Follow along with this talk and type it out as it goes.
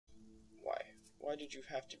Why did you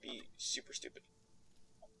have to be super stupid?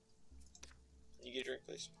 Can you get a drink,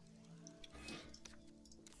 please?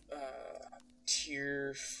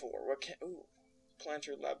 Tier 4. What can... Ooh.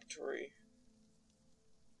 Planter laboratory.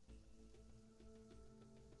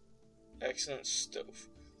 Excellent stove.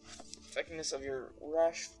 Effectiveness of your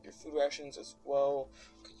food rations as well.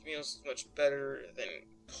 Cooking meals is much better than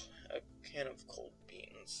a can of cold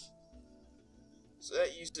beans. So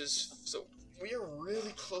that uses... So we are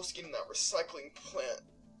really close to getting that recycling plant.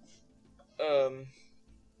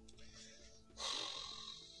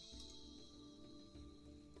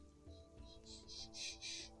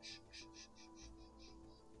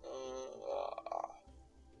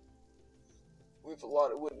 We have a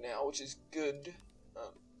lot of wood now, which is good.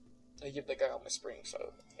 I give that guy all my springs,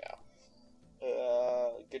 so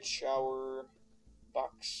yeah. Good shower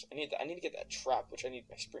box. I need to get that trap, which I need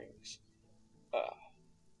my springs.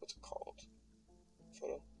 What's it called?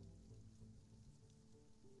 Photo.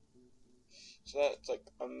 So that's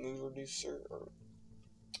like a mood reducer or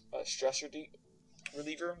a stress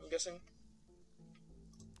reliever, I'm guessing.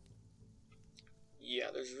 Yeah,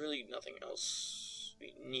 there's really nothing else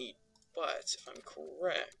we need, but if I'm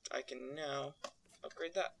correct, I can now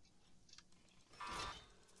upgrade that.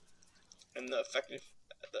 And the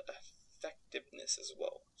effectiveness as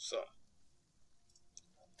well. So,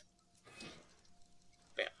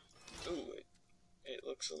 bam. Ooh, it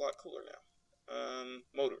looks a lot cooler now.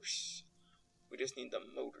 Motors. We just need the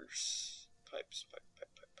motors. Pipes, pipe.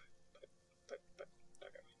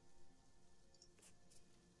 Okay.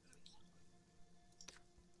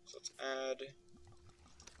 So let's add.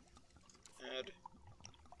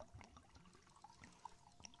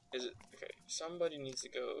 Is it okay? Somebody needs to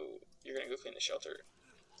go. You're gonna go clean the shelter,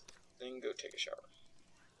 then go take a shower.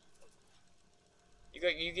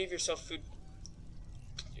 You gave yourself food.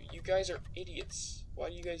 You guys are idiots. Why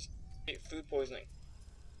do you guys get food poisoning?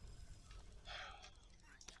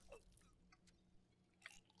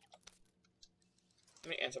 How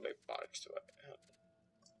many antibiotics do I have?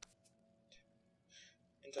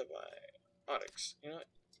 Antibiotics. You know what?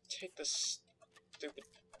 Take this stupid.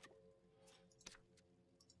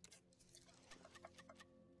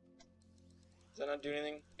 Does that not do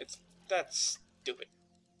anything? That's stupid.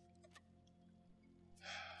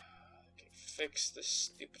 Okay, fix this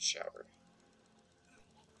stupid shower.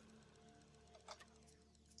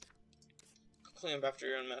 Clean up after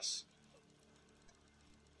your own mess.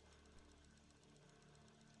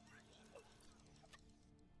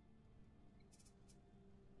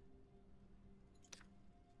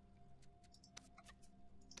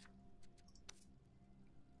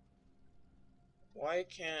 Why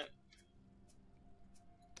can't...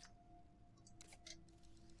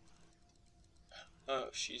 Oh,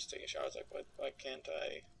 she's taking a shower. I was like, why can't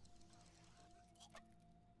I...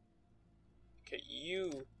 Okay,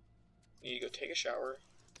 you need to go take a shower.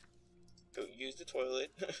 Go use the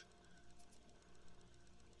toilet.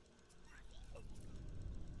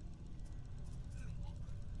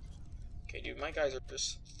 Okay, dude, my guys are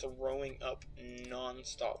just throwing up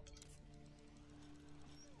non-stop.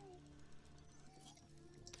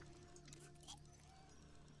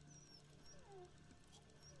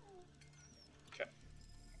 Okay.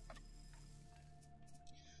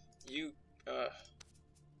 You, where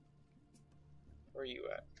are you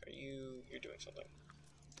at? You're doing something.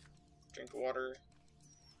 Drink water.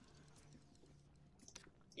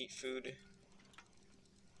 Eat food.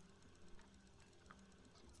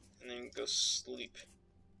 And then go sleep.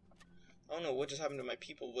 I don't know what just happened to my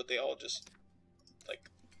people, but they all just, like,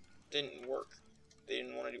 didn't work. They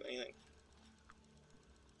didn't want to do anything.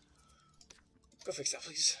 Go fix that,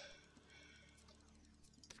 please.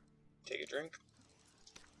 Take a drink.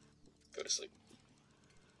 Go to sleep.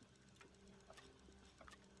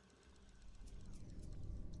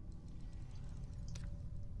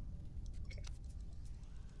 Okay.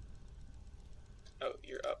 Oh,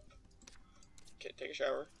 you're up. Okay, take a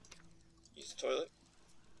shower. Use the toilet.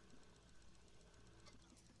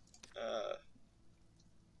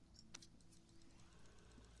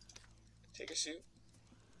 Take a suit.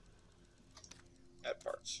 Add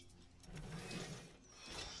parts.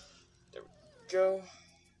 There we go.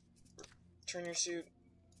 Return your suit.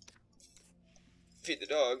 Feed the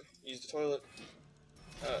dog. Use the toilet.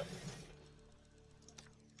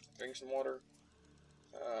 Drink some water.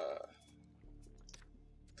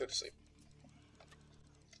 Go to sleep.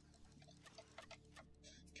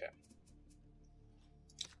 Okay.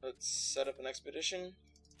 Let's set up an expedition.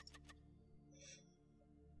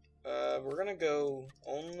 We're gonna go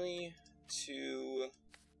only to,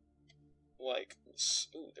 like,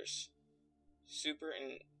 ooh, there's super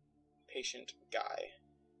impatient guy.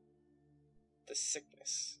 the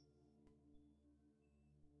sickness.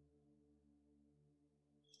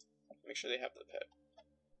 Make sure they have the pet.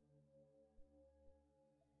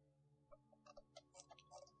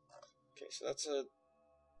 Okay, so that's a...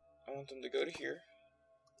 I want them to go to here.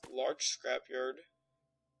 Large scrapyard.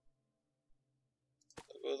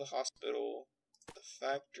 They'll go to the hospital. The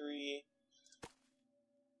factory.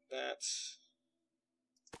 That's...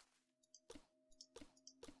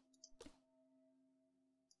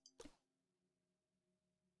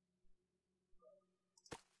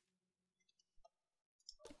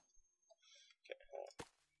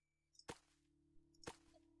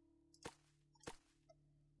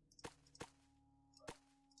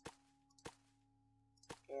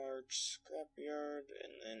 large scrapyard,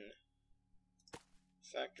 and then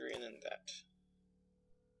factory, and then that.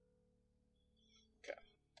 Okay.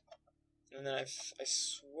 And then I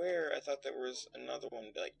swear I thought there was another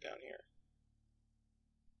one like down here.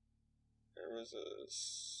 There was a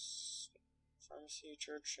pharmacy,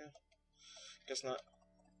 church. Yeah. Guess not.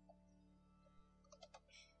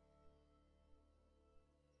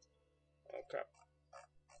 Okay.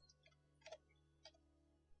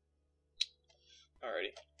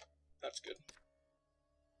 Alrighty, that's good.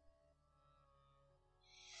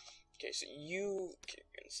 Okay, so you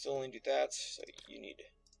can still only do that, so you need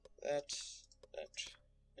that,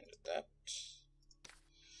 and that.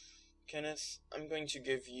 Kenneth, I'm going to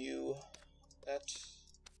give you that.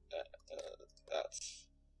 I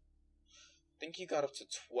think you got up to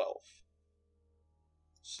 12.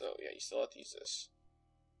 So, yeah, you still have to use this.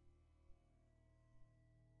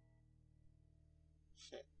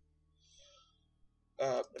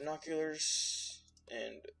 Binoculars,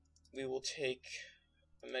 and we will take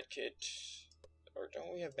a med kit, or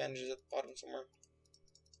don't we have bandages at the bottom somewhere?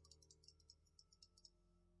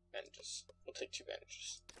 Bandages. We'll take 2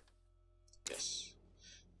 bandages. Yes.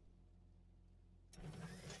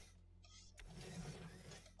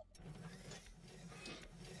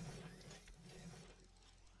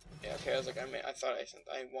 Yeah, okay, I was like, I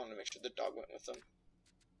wanted to make sure the dog went with them.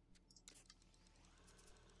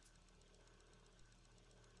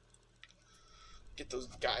 Get those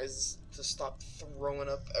guys to stop throwing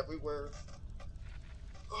up everywhere.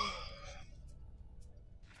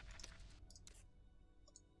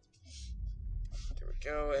 There we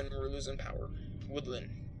go, and we're losing power. Woodland.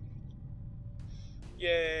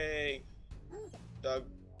 Yay! Dog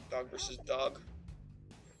versus dog.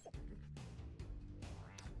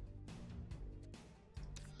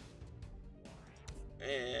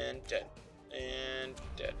 And dead. And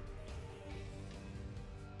dead.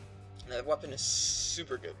 That weapon is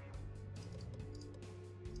super good.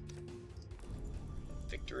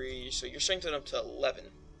 Victory. So you're strengthened up to 11.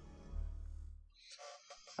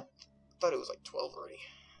 Thought it was like 12 already.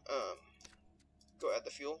 Go add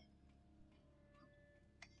the fuel.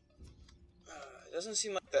 It doesn't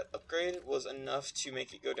seem like that upgrade was enough to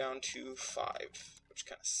make it go down to 5, which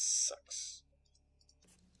kind of sucks.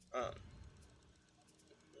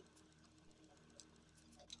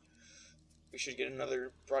 We should get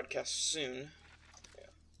another broadcast soon.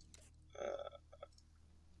 Yeah.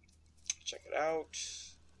 Check it out.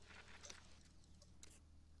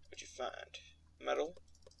 What'd you find? Metal.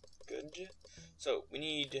 Good. So we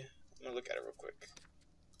need. I'm gonna look at it real quick.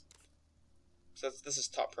 So this is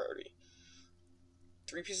top priority.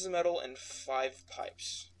 3 pieces of metal and 5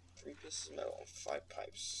 pipes. 3 pieces of metal and 5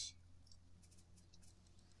 pipes.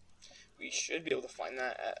 We should be able to find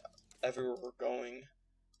that at everywhere we're going.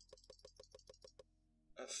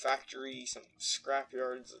 A factory, some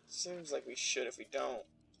scrapyards. It seems like we should. If we don't,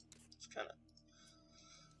 it's kind of.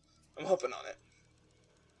 I'm hoping on it.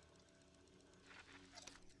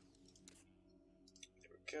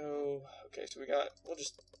 There we go. Okay, so we'll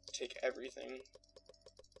just take everything.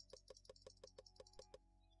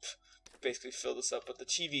 Basically fill this up, but the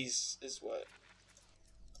TVs is what.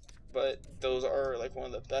 But those are like one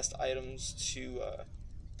of the best items to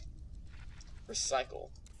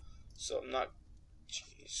recycle. So I'm not.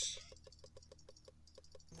 Jeez.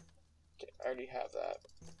 Okay, I already have that.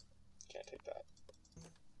 Can't take that.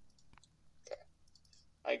 Okay.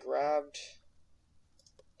 I grabbed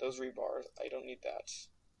those rebars. I don't need that.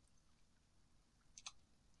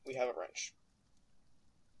 We have a wrench.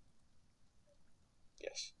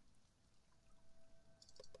 Yes.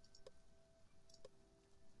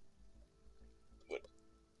 Wood.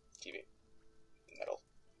 TV. Metal.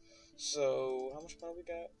 So, how much metal we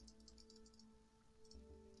got?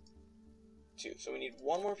 2. So we need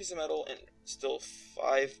 1 more piece of metal and still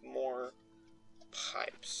 5 more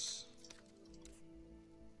pipes.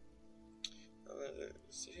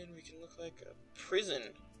 See, we can look like a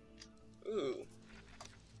prison. Ooh.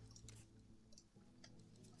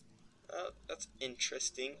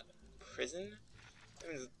 interesting. Prison?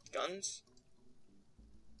 I mean, guns?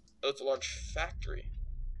 Oh, it's a large factory.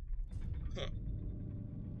 Huh.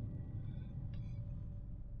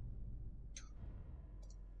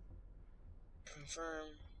 Confirm.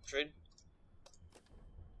 Trade.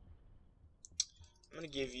 I'm gonna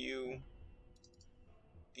give you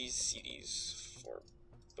these CDs for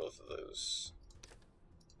both of those.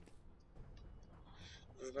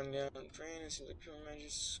 We've gone down the train. It seems like people might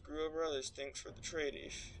just screw over others. Thanks for the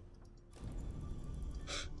trade.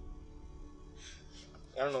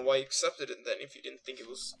 I don't know why you accepted it then if you didn't think it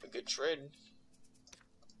was a good trade.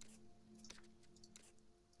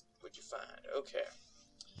 What'd you find? Okay.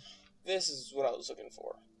 This is what I was looking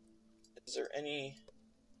for. Is there any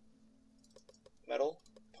metal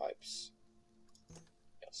pipes?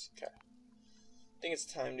 Yes, okay. I think it's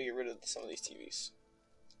time to get rid of some of these TVs.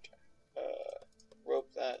 Okay.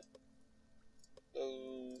 Rope that.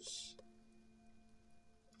 Those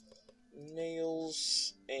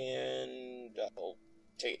nails, and I'll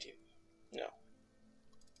take it to you. No.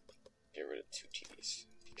 Get rid of 2 TVs.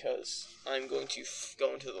 Because I'm going to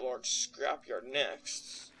go into the large scrapyard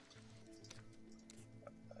next.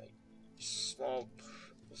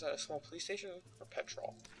 Was that a small police station or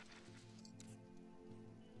petrol?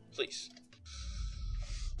 Police.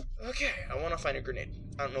 Okay, I want to find a grenade.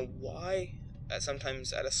 I don't know why.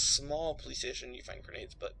 Sometimes at a small police station you find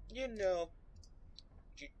grenades, but you know,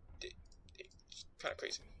 it's kind of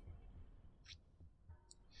crazy.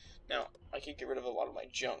 Now, I could get rid of a lot of my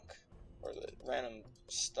junk, or the random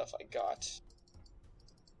stuff I got.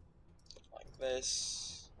 Like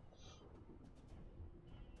this.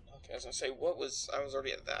 Okay, I was gonna say, I was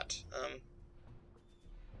already at that.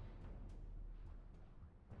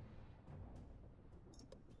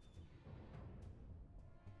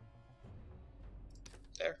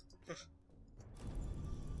 There. Boom,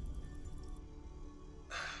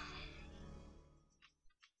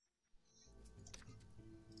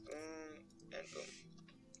 and boom.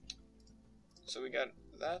 So we got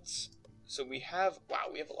that. So we have, wow,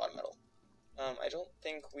 we have a lot of metal. I don't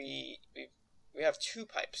think we have 2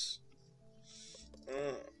 pipes.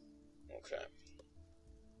 Okay.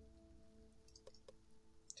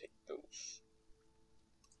 Take those.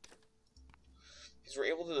 Because we're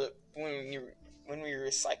able to, when we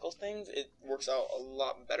recycle things, it works out a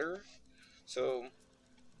lot better. So,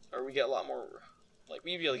 or we get a lot more, like,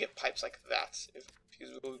 we'd be able to get pipes like that,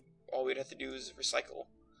 because all we'd have to do is recycle.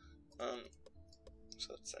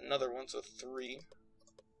 So that's another one, so 3.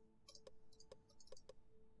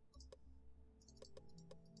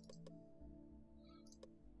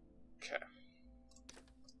 Okay.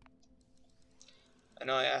 I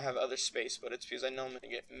know I have other space, but it's because I know I'm going to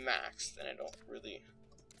get maxed, and I don't really...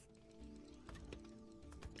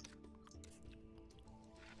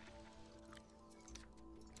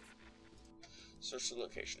 Search the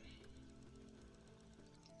location.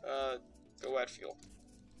 Go add fuel.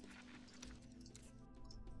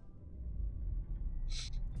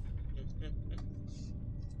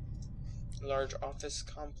 Large office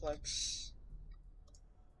complex.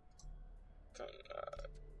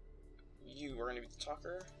 You are going to be the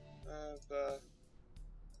talker.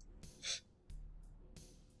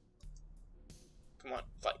 Come on,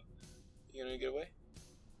 fight. You gonna get away?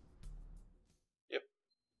 Yep.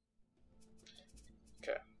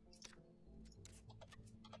 Okay.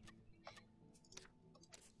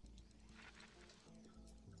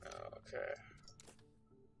 Okay.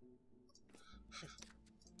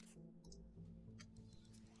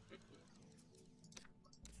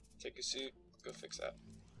 Take a suit, go fix that.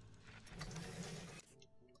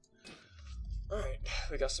 Alright,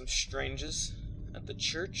 we got some strangers at the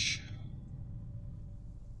church.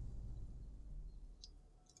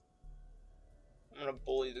 I'm gonna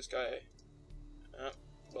bully this guy.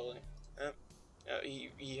 Bully.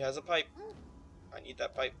 He has a pipe. I need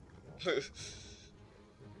that pipe.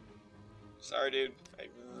 Sorry, dude. I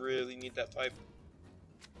really need that pipe.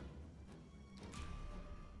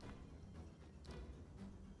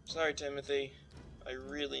 Sorry, Timothy. I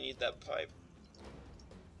really need that pipe.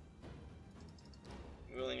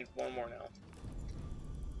 We only need 1 more now.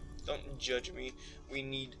 Don't judge me. We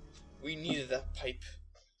needed that pipe.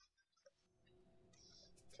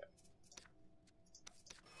 Okay.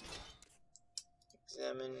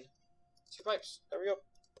 Examine 2 pipes. There we go.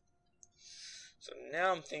 So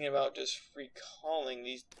now I'm thinking about just recalling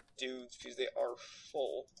these dudes because they are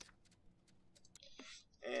full.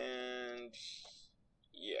 And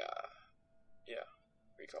yeah,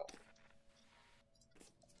 recall.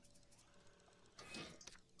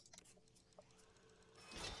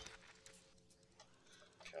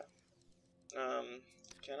 Okay.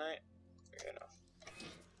 Can I? Okay, no.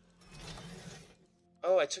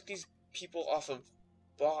 Oh, I took these people off of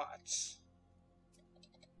bots.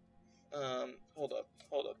 Hold up.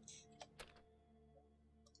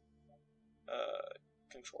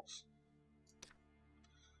 Controls.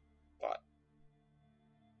 Bot.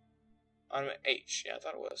 I'm at H. Yeah, I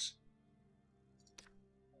thought it was.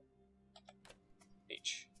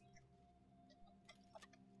 H.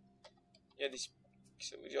 Yeah, these.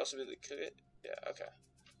 So would you also be able to click it? Yeah, okay.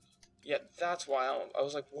 Yeah, that's why I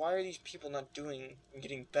was like, why are these people not doing and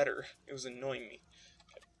getting better? It was annoying me.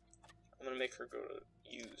 Okay. I'm gonna make her go to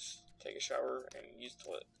take a shower and use the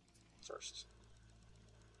toilet first.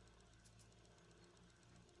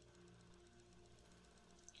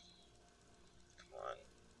 Come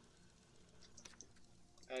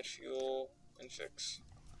on. Add fuel and fix.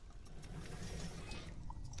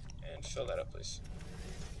 And fill that up, please.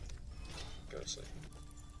 Go to sleep.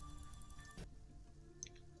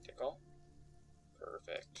 Take all.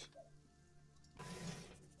 Perfect.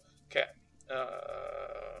 Okay.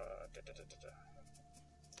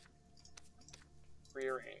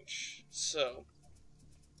 Rearrange. So.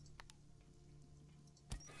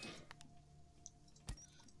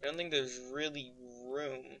 I don't think there's really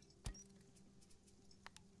room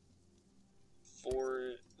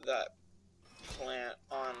for that plant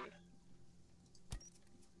on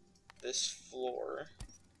this floor.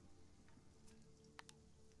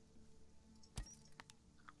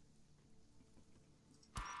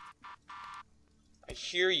 I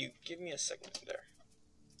hear you. Give me a second there.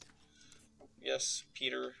 Yes,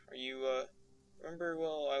 Peter. Are you, remember,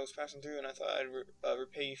 well, I was passing through and I thought I'd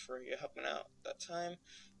repay you for helping out that time.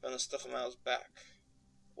 Found the stuff on Miles' back.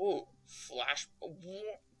 Ooh, flash.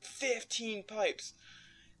 15 pipes.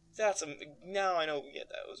 That's now I know. Yeah,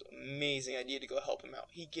 that was an amazing idea to go help him out.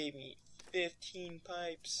 He gave me 15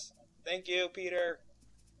 pipes. Thank you, Peter.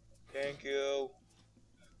 Thank you.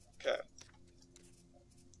 Okay.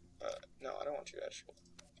 No, I don't want you, actually.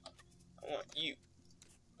 I want you.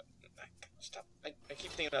 Stop. I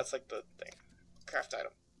keep thinking that's like the thing. Craft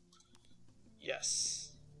item.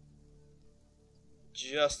 Yes.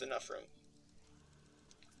 Just enough room.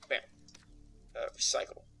 Bam.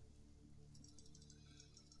 Recycle.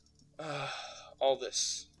 All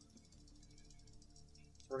this.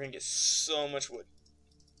 We're gonna get so much wood.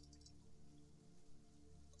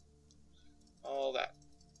 All that.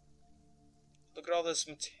 Look at all this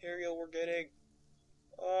material we're getting.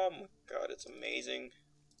 Oh my god, it's amazing.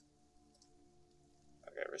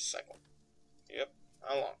 Okay, recycle. Yep.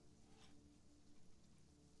 How long?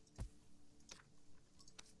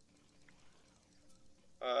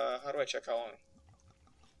 How do I check how long?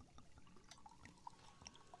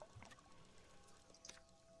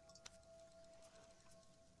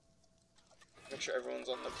 Make sure everyone's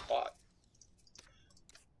on the bot.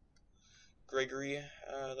 Gregory,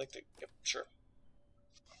 I'd like to, yep, sure.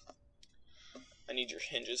 I need your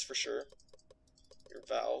hinges for sure. Your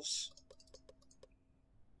valves.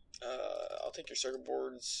 I'll take your circuit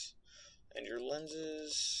boards and your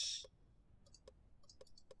lenses.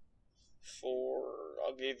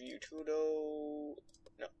 I'll give you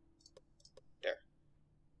no, there,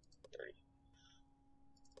 30.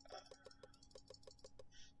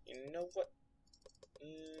 You know what?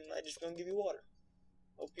 I just gonna give you water.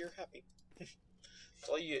 Hope you're happy. That's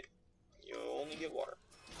all you get. You only get water.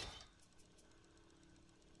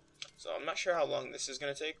 So I'm not sure how long this is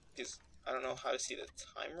gonna take because I don't know how to see the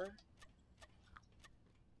timer.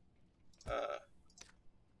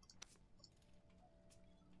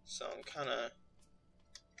 So I'm kind of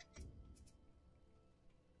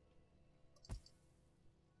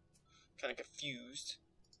confused.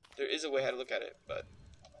 There is a way how to look at it, but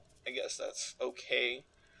I guess that's okay.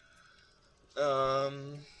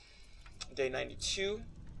 Day 92.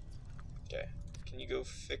 Okay, can you go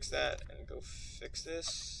fix that and go fix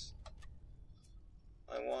this?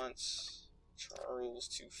 I want Charles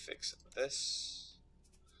to fix this.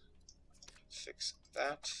 Fix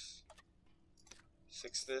that.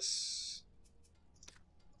 Fix this.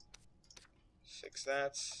 Fix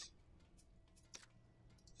that.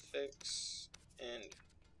 Fix and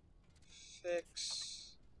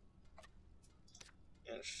fix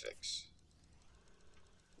and fix.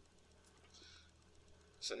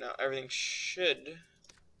 So now everything should,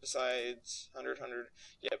 besides 100,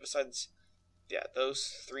 yeah, besides, yeah,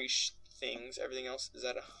 those three things, everything else is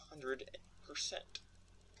at 100%.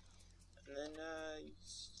 And then,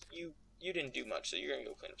 you didn't do much, so you're gonna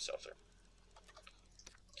go clean up seltzer.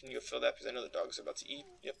 Can you go fill that, because I know the dog's about to eat?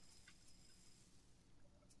 Yep.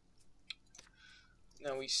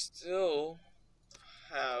 Now we still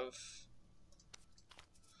have,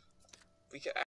 we could